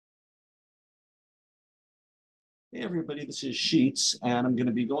Hey everybody, this is Sheets, and I'm going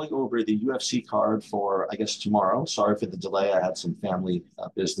to be going over the UFC card for, I guess, tomorrow. Sorry for the delay. I had some family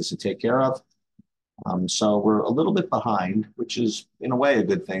business to take care of. So we're a little bit behind, which is in a way a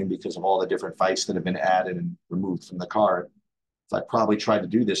good thing because of all the different fights that have been added and removed from the card. If I probably tried to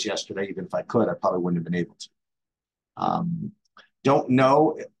do this yesterday, even if I could, I probably wouldn't have been able to. Um, don't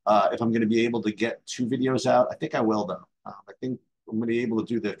know if I'm going to be able to get two videos out. I think I will, though. I think I'm going to be able to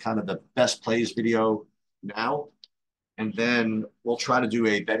do the kind of the best plays video now, and then we'll try to do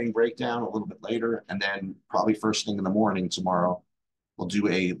a betting breakdown a little bit later. And then probably first thing in the morning tomorrow, we'll do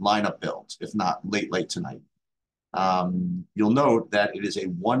a lineup build, if not late tonight. You'll note that it is a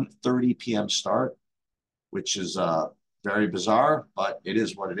 1:30 p.m. start, which is very bizarre, but it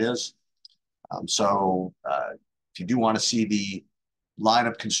is what it is. So if you do want to see the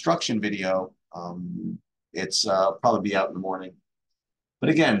lineup construction video, it's probably be out in the morning. But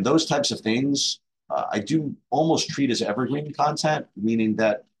again, those types of things I do almost treat as evergreen content, meaning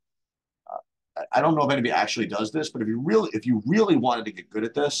that I don't know if anybody actually does this, but if you really wanted to get good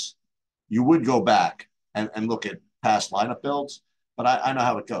at this, you would go back and look at past lineup builds. But I know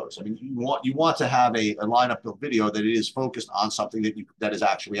how it goes. I mean, you want to have a lineup build video that is focused on something that is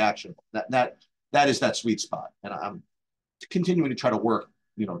actually actionable. That is that sweet spot, and I'm continuing to try to work,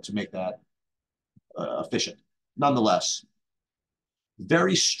 to make that efficient. Nonetheless,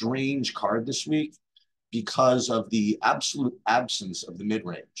 very strange card this week because of the absolute absence of the mid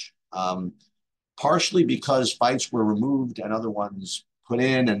range. Partially because fights were removed and other ones put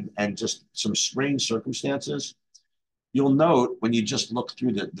in, and just some strange circumstances. You'll note when you just look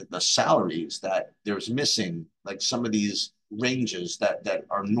through the salaries that there's missing like some of these ranges that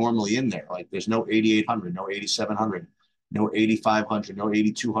are normally in there. Like there's no 8,800, no 8,700, no 8,500, no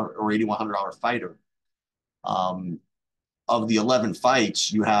 8,200 or $8,100 fighter. Um, of the 11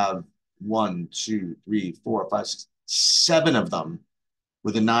 fights, you have one, two, three, four, five, six, seven of them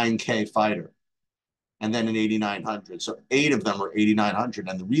with a 9K fighter, and then an 8,900. So eight of them are 8,900.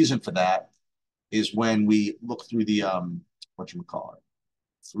 And the reason for that is when we look through the what you call it,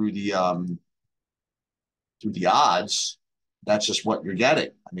 through the odds, that's just what you're getting.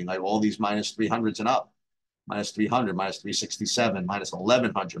 I mean, like all these minus 300s and up, minus 300, minus 367, minus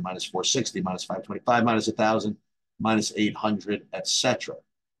 1100, minus 460, minus 525, minus 1,000, minus 800, etc.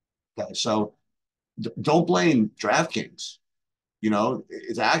 Okay, so don't blame DraftKings.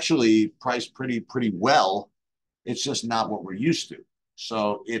 It's actually priced pretty well. It's just not what we're used to.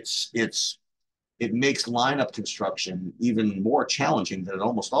 So it makes lineup construction even more challenging than it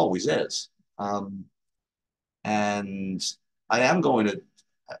almost always is. And I am going to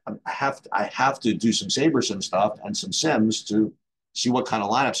I have to do some saber sim stuff and some sims to see what kind of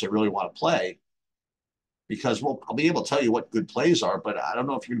lineups I really want to play, because I'll be able to tell you what good plays are, but I don't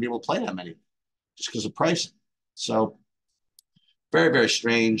know if you're gonna be able to play that many just because of pricing. So very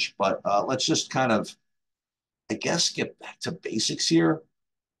strange. But let's just kind of, I guess, get back to basics here.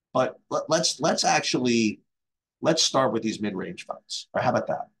 But let's start with these mid range fights. Or how about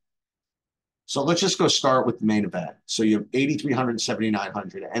that? So let's just go start with the main event. So you have 8,300 and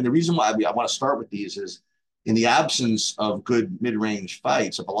 7,900. And the reason why I want to start with these is in the absence of good mid range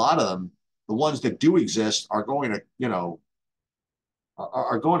fights, of a lot of them, the ones that do exist are going to,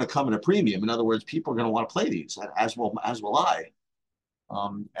 are going to come at a premium. In other words, people are going to want to play these, as will I.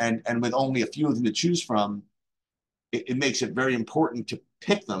 And with only a few of them to choose from, it makes it very important to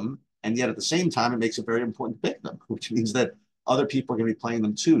pick them. And yet at the same time, it makes it very important to pick them, which means that other people are going to be playing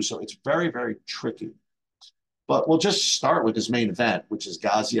them too. So it's very tricky. But we'll just start with this main event, which is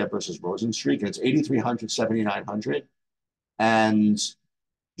Gaziev versus Rosenstreich, and it's 8,300, 7,900. And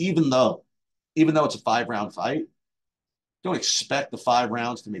even though, even though it's a 5 round fight, don't expect the 5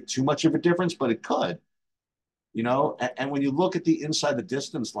 rounds to make too much of a difference, but it could. And when you look at the inside the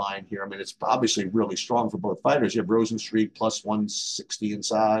distance line here, I mean, it's obviously really strong for both fighters. You have Rosenstreich plus 160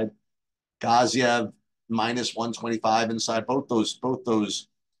 inside, Gaziev minus 125 inside. Both those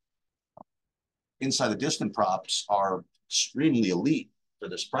inside the distant props are extremely elite for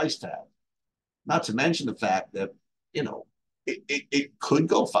this price tag. Not to mention the fact that, it could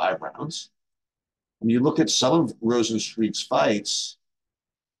go 5 rounds. When you look at some of Rosenstreich's fights,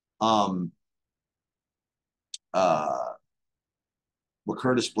 um, uh, where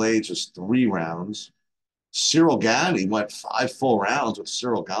Curtis Blades was 3 rounds. Cyril Gane, he went 5 full rounds with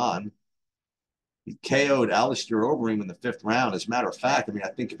Cyril Gane. He KO'd Alistair Overeem in the 5th round. As a matter of fact, I mean, I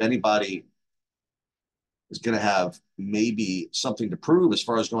think if anybody is going to have maybe something to prove as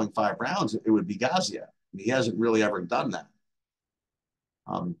far as going 5 rounds, it would be Gaziev. He hasn't really ever done that.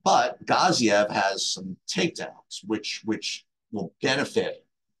 But Gaziev has some takedowns, which will benefit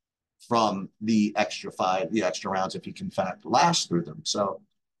from the extra rounds if he can in fact last through them. So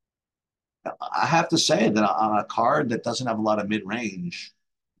I have to say that on a card that doesn't have a lot of mid range,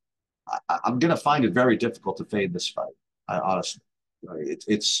 I'm going to find it very difficult to fade this fight. Honestly, it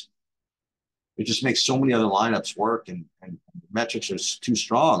just makes so many other lineups work, and metrics are too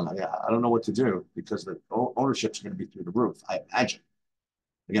strong. I don't know what to do because the ownership's going to be through the roof, I imagine.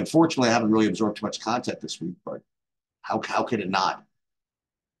 Again, fortunately, I haven't really absorbed too much content this week, but how can it not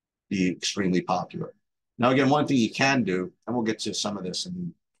be extremely popular? Now, again, one thing you can do, and we'll get to some of this in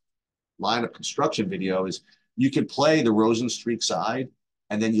the lineup construction video, is you could play the Rosen streak side,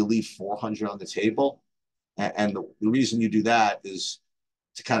 and then you leave 400 on the table. And the reason you do that is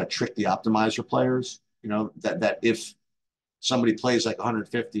to kind of trick the optimizer players. You know, that if somebody plays like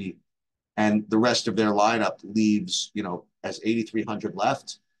 150 and the rest of their lineup leaves, you know, as 8,300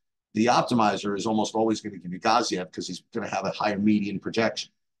 left, the optimizer is almost always going to give you Gaziev because he's going to have a higher median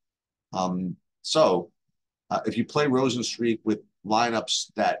projection. So if you play Rosenstreak with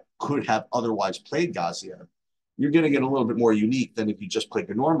lineups that could have otherwise played Gaziev, you're going to get a little bit more unique than if you just played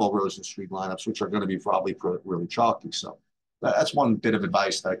the normal Rosenstreak lineups, which are going to be probably really chalky. So that's one bit of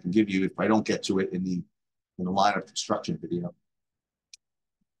advice that I can give you if I don't get to it in the lineup construction video.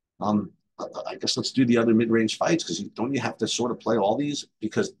 I guess let's do the other mid-range fights because don't you have to sort of play all these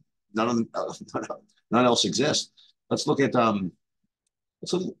because none else exists. Let's look at the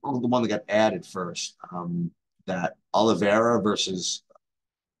one that got added first. That Oliveira versus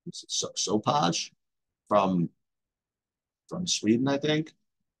Sopaj from Sweden, I think.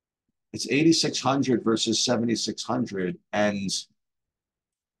 It's 8,600 versus 7,600, and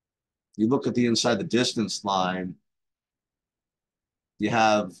you look at the inside the distance line. You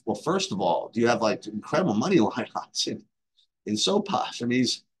have, well, first of all, you have like incredible money line odds in Sopaj. I mean,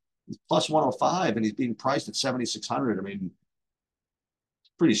 he's plus 105 and he's being priced at 7,600. I mean,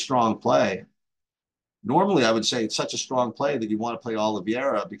 pretty strong play. Normally, I would say it's such a strong play that you want to play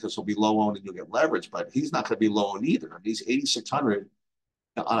Oliveira because he'll be low owned and you'll get leverage, but he's not going to be low owned either. I mean, he's 8,600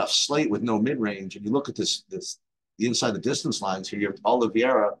 on a slate with no mid range. And you look at the inside the distance lines here, you have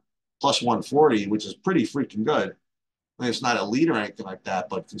Oliveira plus 140, which is pretty freaking good. I mean, it's not elite or anything like that,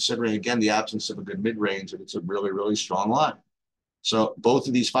 but considering, again, the absence of a good mid range, it's a really, really strong line. So both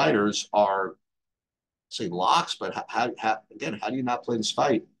of these fighters are, say, locks, but how do you not play this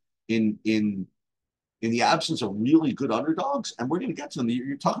fight in the absence of really good underdogs? And we're going to get to them.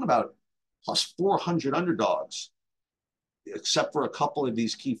 You're talking about plus 400 underdogs, except for a couple of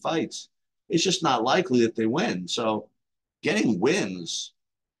these key fights. It's just not likely that they win. So getting wins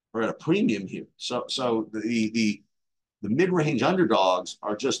are at a premium here. So the mid-range underdogs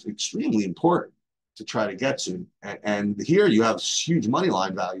are just extremely important to try to get to. And here you have huge money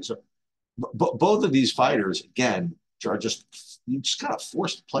line value. So both of these fighters, again, are you just kind of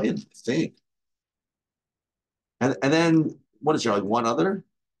forced to play them, I think. And then what is there, like one other?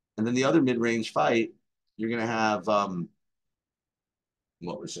 And then the other mid-range fight, you're going to have,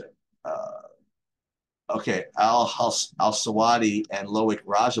 what was it? Okay, Al-Sawadi and Loic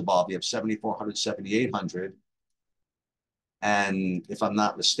Rajabov, you have 7,400, 7,800. And if I'm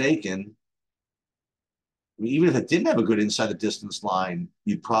not mistaken, I mean, even if it didn't have a good inside the distance line,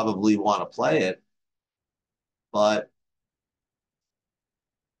 you'd probably want to play it. But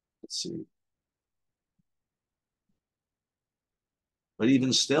let's see. But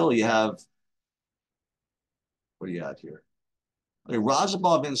even still, you have, what do you got here? I mean,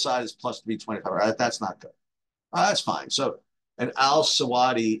 Razabov inside is plus 325. Right? That's not good. That's fine. So, and Al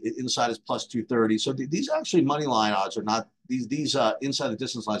Sawadi inside is plus 230. So these actually money line odds are not, these inside the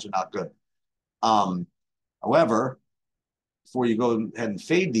distance lines are not good. However, before you go ahead and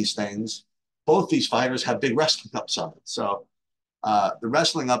fade these things, both these fighters have big wrestling upside. So the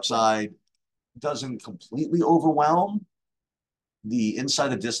wrestling upside doesn't completely overwhelm the inside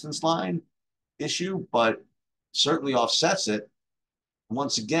the distance line issue, but certainly offsets it.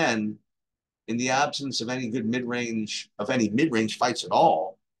 Once again, in the absence of any good mid-range fights at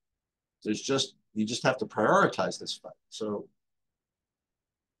all, you just have to prioritize this fight. So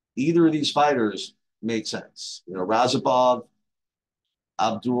either of these fighters make sense. You know, Razabov,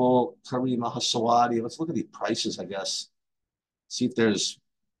 Abdul Karim Al-Sawadi. Let's look at the prices, I guess. See if there's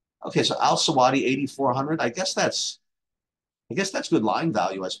okay. So Al-Sawadi 8,400. I guess that's good line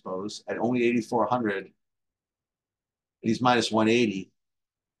value, I suppose, at only 8,400. He's minus 180.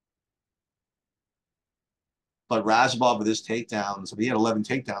 But Razabov with his takedowns, he had 11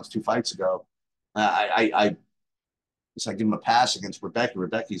 takedowns 2 fights ago. I guess I give him a pass against Rebecca.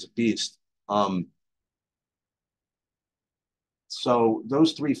 Rebecca's a beast. So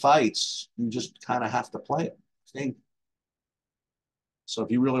those 3 fights, you just kind of have to play it, I think. So if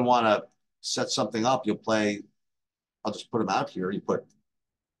you really want to set something up, you'll play. I'll just put them out here. You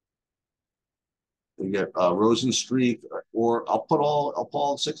get Rosenstreak, or I'll put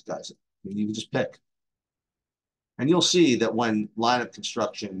all 6 guys in. You can just pick, and you'll see that when lineup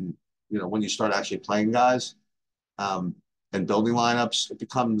construction, when you start actually playing guys, um, and building lineups, it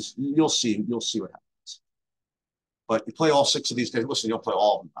becomes you'll see what happens. But you play all 6 of these guys. Listen, you'll play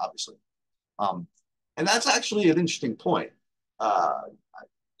all of them, obviously. Um, and that's actually an interesting point. Uh,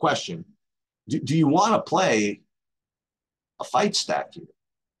 Question: do you want to play a fight stack here?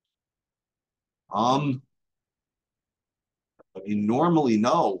 Um, I mean, normally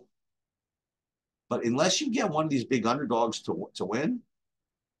no, but unless you get one of these big underdogs to win,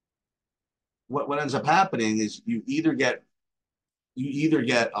 what ends up happening is you either get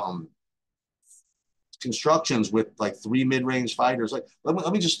constructions with like 3 mid-range fighters. Like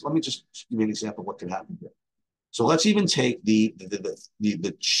let me just give you an example of what can happen here. So let's even take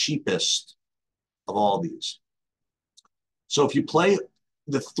the cheapest of all these. So if you play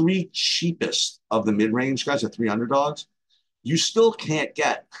the 3 cheapest of the mid-range guys, the 3 underdogs, you still can't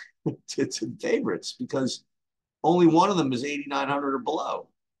get to favorites because only one of them is 8,900 or below.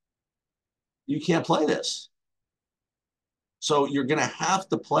 You can't play this. So you're going to have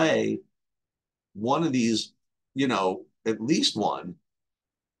to play one of these, at least one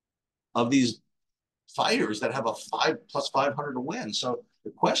of these fighters that have a 5 plus 500 to win. So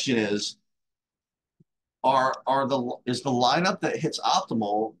the question is, is the lineup that hits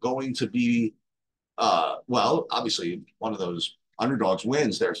optimal going to be well, obviously one of those underdogs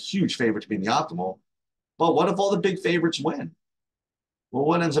wins. They're a huge favorite to be in the optimal. But what if all the big favorites win? Well,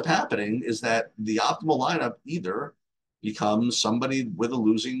 what ends up happening is that the optimal lineup either becomes somebody with a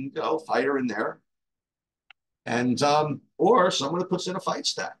losing fighter in there, and or someone who puts in a fight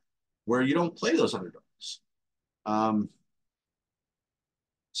stack where you don't play those underdogs. Um,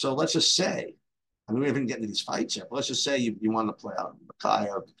 so let's just say, I mean, we haven't gotten into these fights yet, but let's just say you want to play out Makai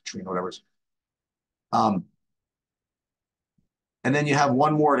or Katrina, whatever. Um, and then you have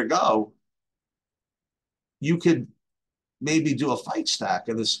one more to go. You could maybe do a fight stack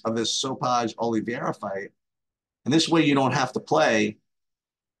of this Sopaj Oliveira fight, and this way you don't have to play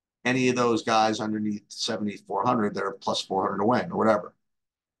any of those guys underneath 7,400 that are plus 400 to win or whatever.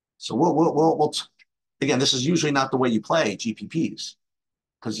 So we'll again, this is usually not the way you play GPPs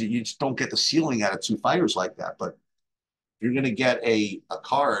because you just don't get the ceiling out of 2 fighters like that. But you're going to get a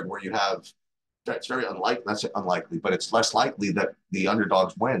card where you have, it's very unlikely, that's unlikely, but it's less likely that the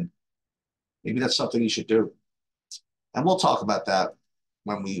underdogs win. Maybe that's something you should do. And we'll talk about that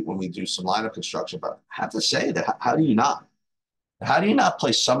when we do some lineup construction. But I have to say that how do you not? How do you not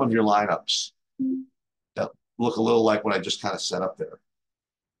play some of your lineups that look a little like what I just kind of set up there?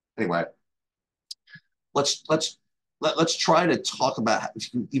 Anyway, let's try to talk about how you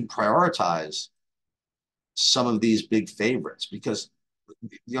can even prioritize some of these big favorites, because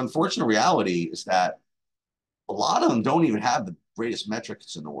the unfortunate reality is that a lot of them don't even have the greatest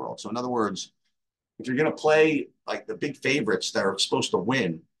metrics in the world. So in other words, if you're going to play like the big favorites that are supposed to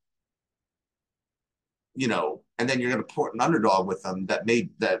win, and then you're going to put an underdog with them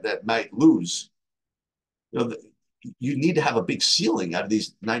that might lose, you need to have a big ceiling out of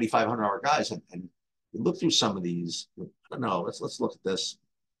these 9,500 guys. And you look through some of these. I don't know. Let's look at this.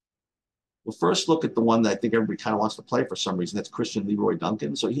 We'll first look at the one that I think everybody kind of wants to play for some reason. That's Christian Leroy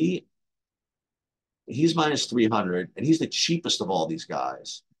Duncan. So he's minus 300, and he's the cheapest of all these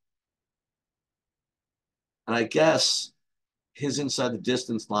guys. And I guess his inside the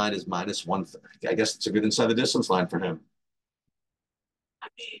distance line is minus 130. I guess it's a good inside the distance line for him. I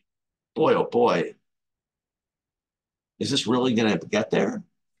mean, boy, oh boy. Is this really going to get there?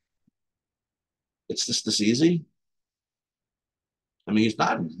 It's just this easy? I mean, he's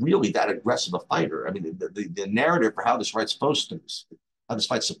not really that aggressive a fighter. I mean, the narrative for how this fight's supposed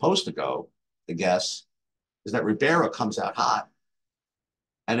to go, I guess, is that Ribeiro comes out hot.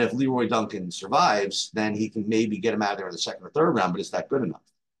 And if Leroy Duncan survives, then he can maybe get him out there in the second or third round, but is that good enough?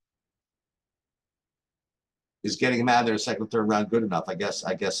 Is getting him out there in the second or third round good enough? I guess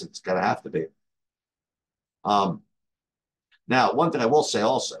it's gonna have to be. Now, one thing I will say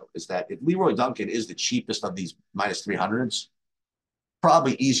also is that if Leroy Duncan is the cheapest of these minus 300s,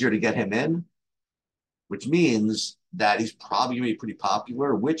 probably easier to get him in, which means that he's probably going to be pretty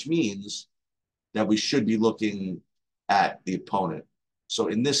popular, which means that we should be looking at the opponent. So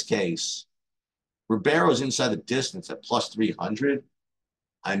in this case, Ribeiro's inside the distance at plus 300.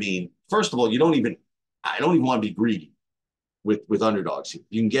 I mean, first of all, I don't even want to be greedy with underdogs. If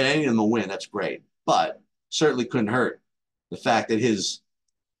you can get any of them to win, that's great. But certainly couldn't hurt the fact that his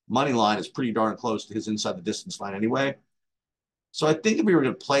money line is pretty darn close to his inside the distance line anyway. So I think if we were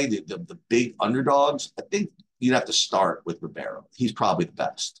going to play the big underdogs, I think you'd have to start with Ribeiro. He's probably the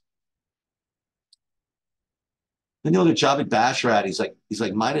best. Then you look at Javid Basharat. He's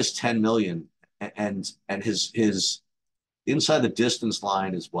like minus 10 million, and his inside the distance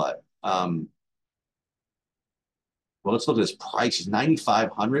line is what? Well, let's look at his price. He's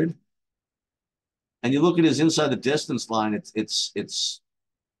 9,500, and you look at his inside the distance line. It's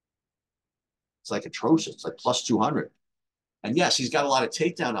like atrocious. It's like plus 200. And yes, he's got a lot of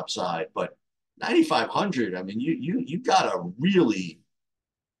takedown upside, but 9,500. I mean, you gotta really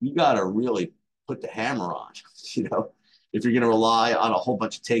put the hammer on. You know, if you're going to rely on a whole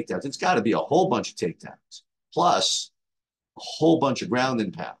bunch of takedowns, it's got to be a whole bunch of takedowns plus a whole bunch of ground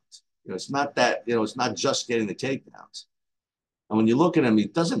and pounds. It's not that it's not just getting the takedowns. And when you look at him, he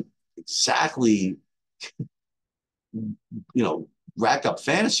doesn't exactly rack up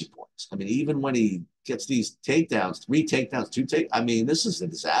fantasy points. I mean, even when he gets these takedowns, 3 takedowns, 2 take. I mean, this is a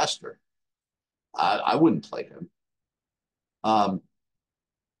disaster. I wouldn't play him.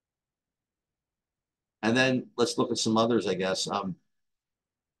 And then let's look at some others, I guess.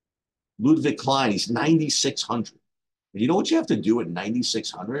 Ludwig Klein, he's 9,600. You know what you have to do at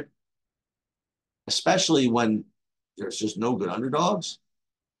 9,600? Especially when there's just no good underdogs.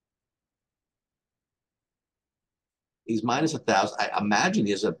 He's minus 1,000. I imagine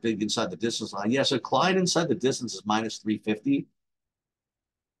he has a big inside the distance line. Yeah, so Klein inside the distance is minus 350.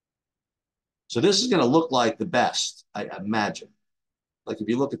 So this is going to look like the best, I imagine. Like if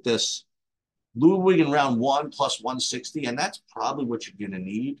you look at this, Ludwig in round 1 plus 160, and that's probably what you're going to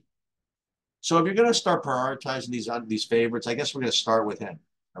need. So if you're going to start prioritizing these favorites, I guess we're going to start with him.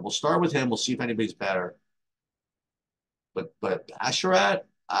 And we'll start with him. We'll see if anybody's better. But Asherat,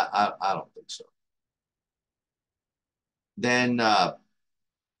 I don't think so. Then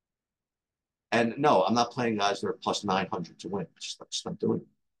and no, I'm not playing guys that are plus 900 to win. Just not doing it.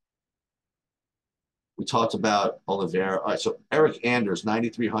 We talked about Oliveira. All right, so Eric Anders,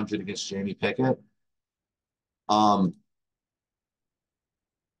 9,300 against Jamie Pickett.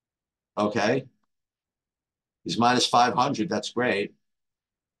 Okay. He's minus 500. That's great.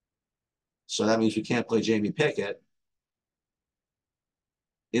 So that means we can't play Jamie Pickett.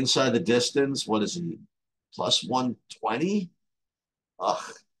 Inside the distance, what is he? Plus 120?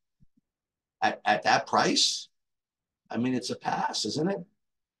 Ugh. At that price? I mean, it's a pass, isn't it?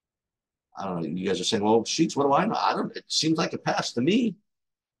 I don't know. You guys are saying, well, Sheets, what do I know? I don't. It seems like a pass to me.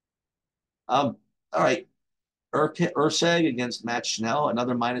 All right. Urseg against Matt Schnell,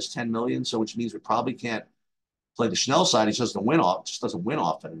 another minus 10 million. So which means we probably can't play the Schnell side. He just doesn't win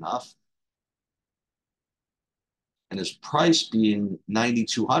off it enough. And his price being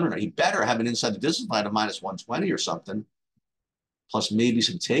 9,200. He better have an inside the distance line of minus 120 or something. Plus maybe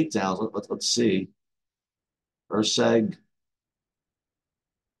some takedowns. Let's see. Urseg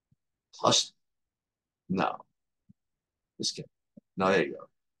plus no. This kid. No, there you go.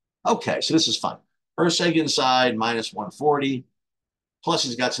 Okay, so this is fun. Urseg inside minus 140. Plus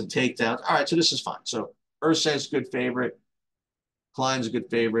he's got some takedowns. All right, so this is fine. So Urseg's a good favorite. Klein's a good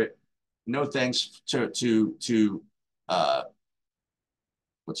favorite. No thanks to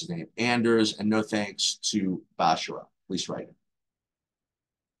what's his name? Anders, and no thanks to Bashara, at least right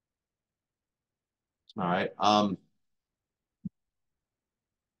now. All right.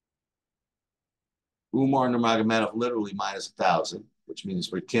 Umar Nurmagomedov literally minus 1,000, which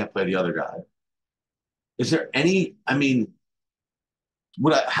means we can't play the other guy. Is there any? I mean,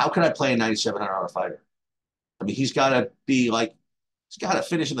 how can I play a 9,700 fighter? I mean, he's got to be like, he's got to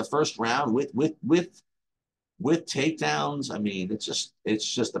finish in the first round with takedowns. I mean, it's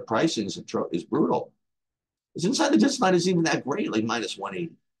just the pricing is brutal. His inside the distance line isn't even that great, like minus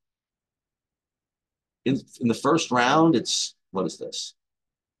 180. In the first round, it's what is this?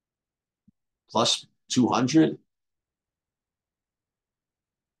 Plus 200.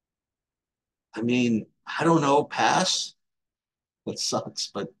 I mean, I don't know, pass. That sucks,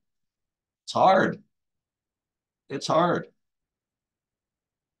 but it's hard. It's hard.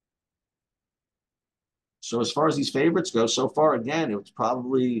 So as far as these favorites go, so far again, it was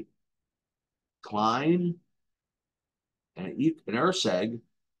probably Klein and Urseg,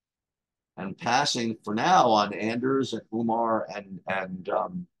 and passing for now on Anders and Umar and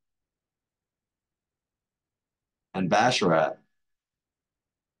Basharat.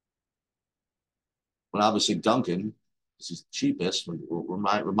 But obviously Duncan, this is the cheapest.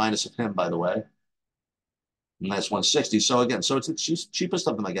 Remind us of him, by the way. And that's 160. So again, so it's the cheapest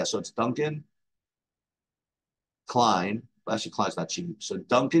of them, I guess. So it's Duncan, Klein. Actually, Klein's not cheap. So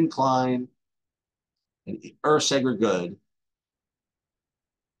Duncan, Klein, and Urseg are good.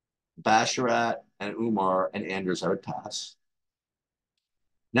 Basharat and Umar and Anders I would pass.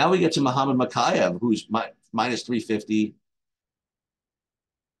 Now we get to Muhammad Makayev, who's minus 350.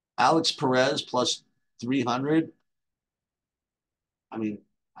 Alex Perez plus 300. I mean,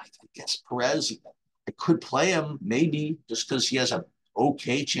 I guess Perez, I could play him maybe just because he has an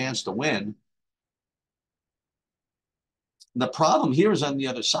okay chance to win. The problem here is on the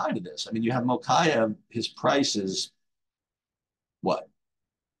other side of this. I mean, you have Mokayev, his price is what?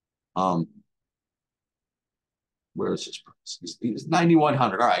 Um, where is his price? He's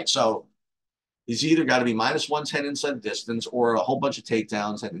 9,100. All right. So he's either got to be minus 110 inside distance or a whole bunch of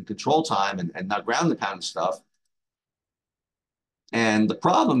takedowns and control time and not ground the pound stuff. And the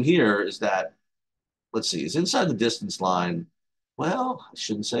problem here is that, let's see, his inside the distance line. Well, I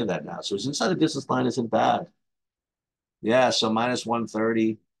shouldn't say that now. So his inside the distance line isn't bad. Yeah. So minus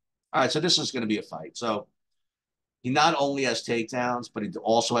 130. All right. So this is going to be a fight. So he not only has takedowns, but he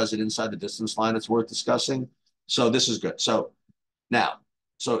also has an inside the distance line that's worth discussing. So this is good. So now,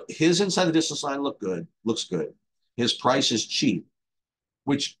 so his inside the distance line looks good. His price is cheap,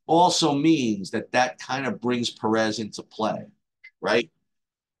 which also means that that kind of brings Perez into play, right?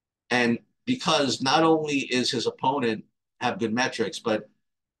 And because not only is his opponent have good metrics, but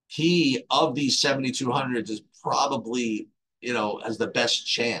he of these 7,200s is probably, has the best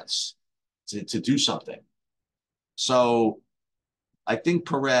chance to do something. So I think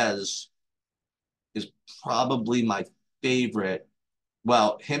Perez is probably my favorite.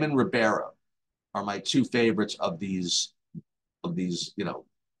 Well, him and Ribeiro are my two favorites of these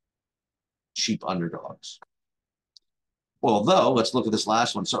cheap underdogs. Although, let's look at this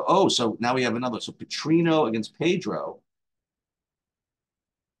last one. So now we have another. So Petrino against Pedro.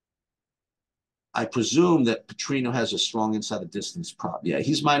 I presume that Petrino has a strong inside the distance prop. Yeah,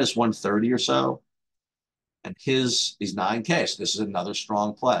 he's minus 130 or so. And he's 9K. So this is another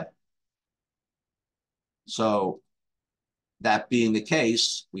strong play. So that being the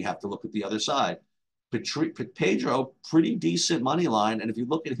case, we have to look at the other side. Pedro, pretty decent money line. And if you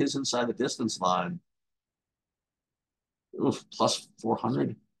look at his inside the distance line, plus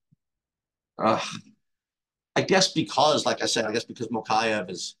 400. I guess because, like I said, because Mokayev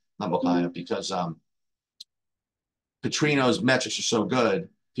is not Mokayev, because Petrino's metrics are so good,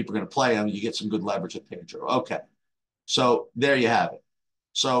 people are going to play him. You get some good leverage with Pedro. Okay. So there you have it.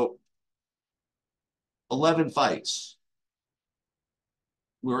 So 11 fights.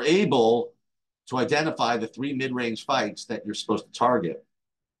 We were able to identify the 3 mid-range fights that you're supposed to target.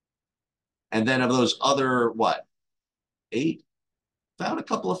 And then of those other, 8? Found a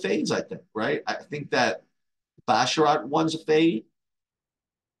couple of fades, I think, right? I think that Basharat one's a fade.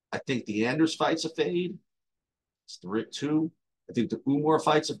 I think the Anders fight's a fade. It's 2. I think the Umar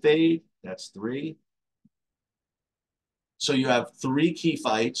fight's a fade. That's 3. So you have 3 key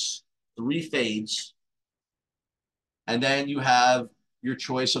fights, 3 fades, and then you have your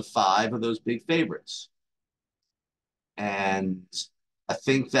choice of 5 of those big favorites. And I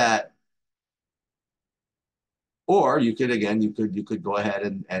think that, or you could go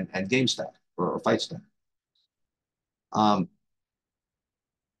ahead and game stack or fight stack.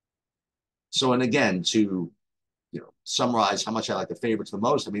 So, and again, to summarize how much I like the favorites the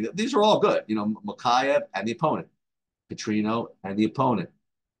most. I mean, these are all good. Makayev and the opponent, Petrino and the opponent,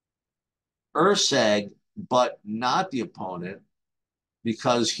 Urseg, but not the opponent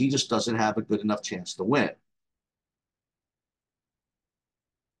because he just doesn't have a good enough chance to win.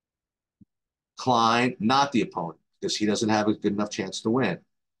 Klein, not the opponent because he doesn't have a good enough chance to win.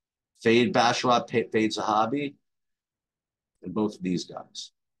 Fade Basharat, fade Zahabi, and both of these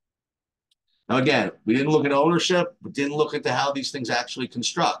guys. Now, again, we didn't look at ownership. We didn't look into how these things actually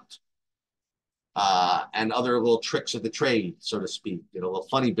construct and other little tricks of the trade, so to speak. A little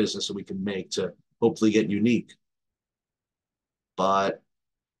funny business that we can make to hopefully get unique. But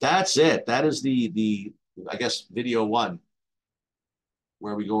that's it. That is the I guess, video 1,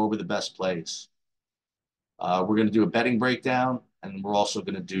 where we go over the best plays. We're going to do a betting breakdown, and we're also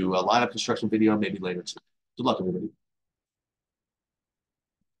going to do a lineup construction video maybe later too. Good luck, everybody.